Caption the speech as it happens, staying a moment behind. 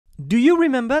Do you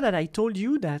remember that I told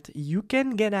you that you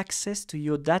can get access to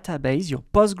your database, your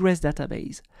Postgres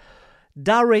database,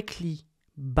 directly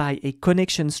by a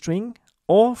connection string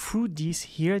or through this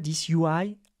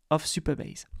UI of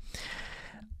Supabase?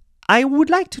 I would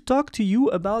like to talk to you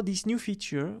about this new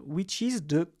feature, which is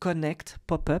the connect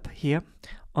pop-up here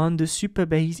on the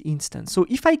Supabase instance. So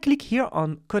if I click here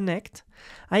on connect,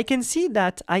 I can see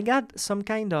that I got some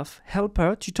kind of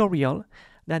helper tutorial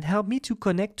that help me to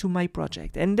connect to my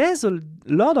project. And there's a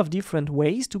lot of different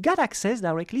ways to get access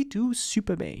directly to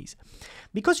Supabase.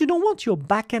 Because you don't want your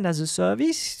backend as a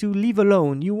service to live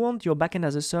alone. You want your backend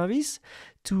as a service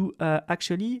to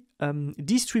actually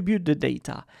distribute the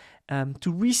data,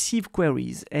 to receive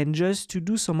queries, and just to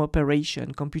do some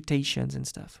operation, computations and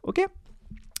stuff. Okay?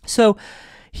 So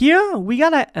here we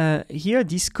got here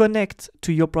this connect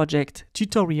to your project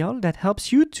tutorial that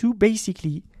helps you to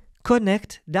basically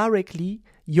connect directly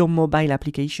your mobile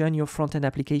application, your front-end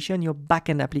application, your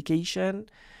back-end application,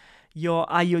 your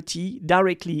IoT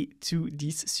directly to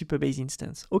this Supabase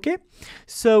instance. Okay,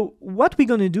 so what we're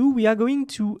going to do, we are going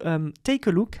to take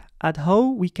a look at how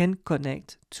we can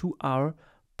connect to our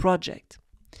project.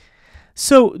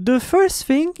 So the first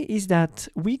thing is that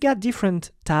we got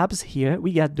different tabs here.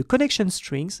 We got the connection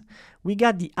strings, we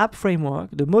got the app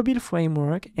framework, the mobile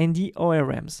framework, and the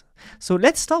ORMs. So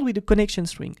let's start with the connection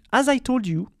string. As I told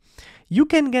you, you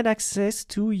can get access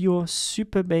to your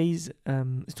Supabase,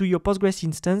 to your Postgres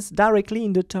instance directly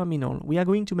in the terminal. We are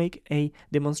going to make a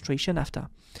demonstration after.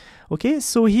 Okay,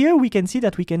 so here we can see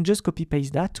that we can just copy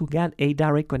paste that to get a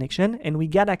direct connection, and we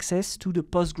get access to the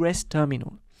Postgres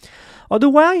terminal.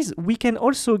 Otherwise, we can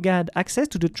also get access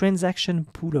to the transaction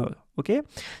pooler. Okay,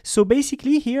 so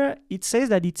basically here it says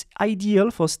that it's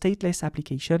ideal for stateless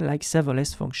application like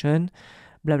serverless function,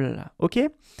 blah blah blah. Okay,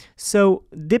 so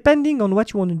depending on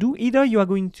what you want to do, either you are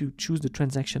going to choose the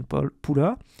transaction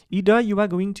pooler, either you are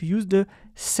going to use the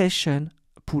session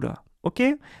pooler.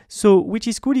 Okay, so which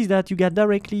is cool is that you get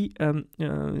directly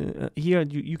here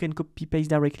you can copy paste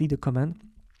directly the command.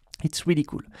 It's really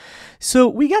cool. So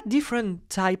we got different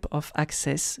type of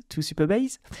access to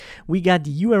Supabase. We got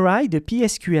the URI, the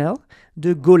PSQL,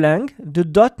 the Golang, the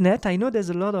 .NET. I know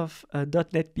there's a lot of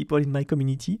 .NET people in my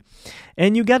community.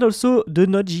 And you got also the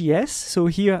Node.js. So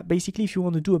here, basically, if you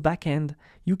want to do a backend,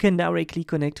 you can directly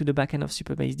connect to the backend of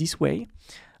Supabase this way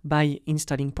by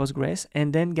installing Postgres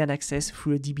and then get access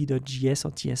through a db.js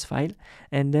or TS file.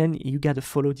 And then you got to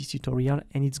follow this tutorial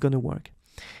and it's going to work.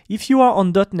 If you are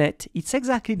on .NET, it's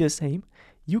exactly the same.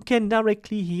 You can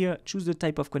directly here choose the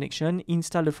type of connection,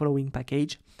 install the following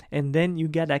package, and then you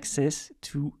get access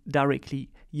to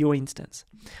directly your instance.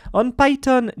 On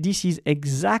Python, this is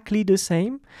exactly the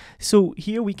same. So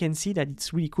here we can see that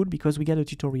it's really cool because we get a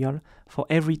tutorial for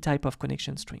every type of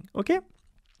connection string. Okay?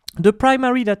 The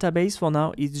primary database for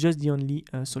now is just the only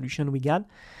solution we got.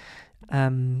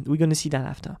 We're going to see that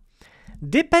after.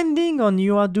 Depending on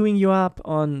you are doing your app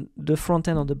on the front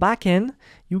end or the back end,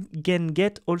 you can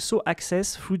get also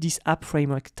access through this app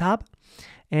framework tab.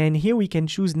 And here we can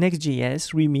choose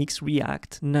Next.js, Remix,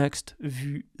 React, Nuxt,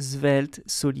 Vue, Svelte,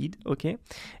 Solid, okay?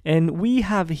 And we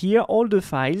have here all the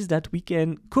files that we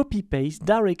can copy paste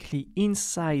directly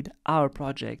inside our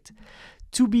project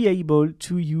to be able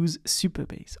to use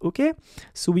Supabase, okay?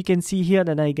 So we can see here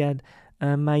that I got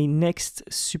my next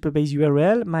Supabase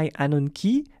URL, my anon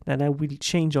key that I will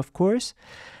change, of course,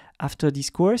 after this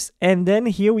course. And then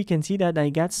here we can see that I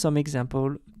got some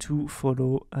example to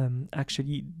follow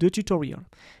actually the tutorial.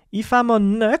 If I'm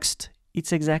on Nuxt,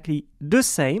 it's exactly the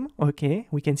same. Okay,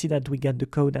 we can see that we got the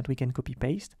code that we can copy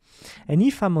paste. And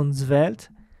if I'm on Svelte,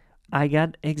 I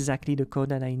got exactly the code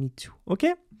that I need to.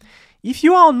 Okay, if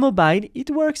you are on mobile,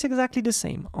 it works exactly the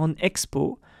same. On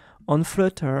Expo, on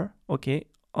Flutter, okay,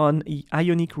 on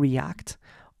Ionic React,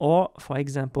 or for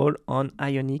example on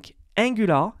Ionic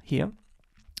Angular. Here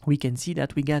we can see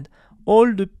that we got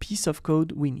all the piece of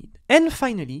code we need. And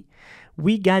finally,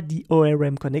 we got the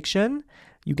ORM connection.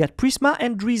 You got Prisma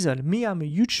and Drizzle. Me, I'm a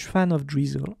huge fan of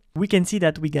Drizzle. We can see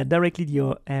that we got directly the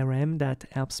ORM that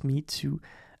helps me to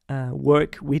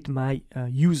work with my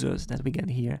users that we got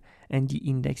here and the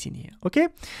index in here. Okay,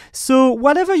 so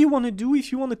whatever you want to do, if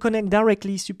you want to connect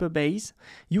directly Supabase,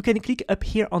 you can click up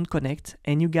here on connect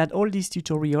and you got all these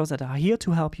tutorials that are here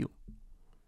to help you.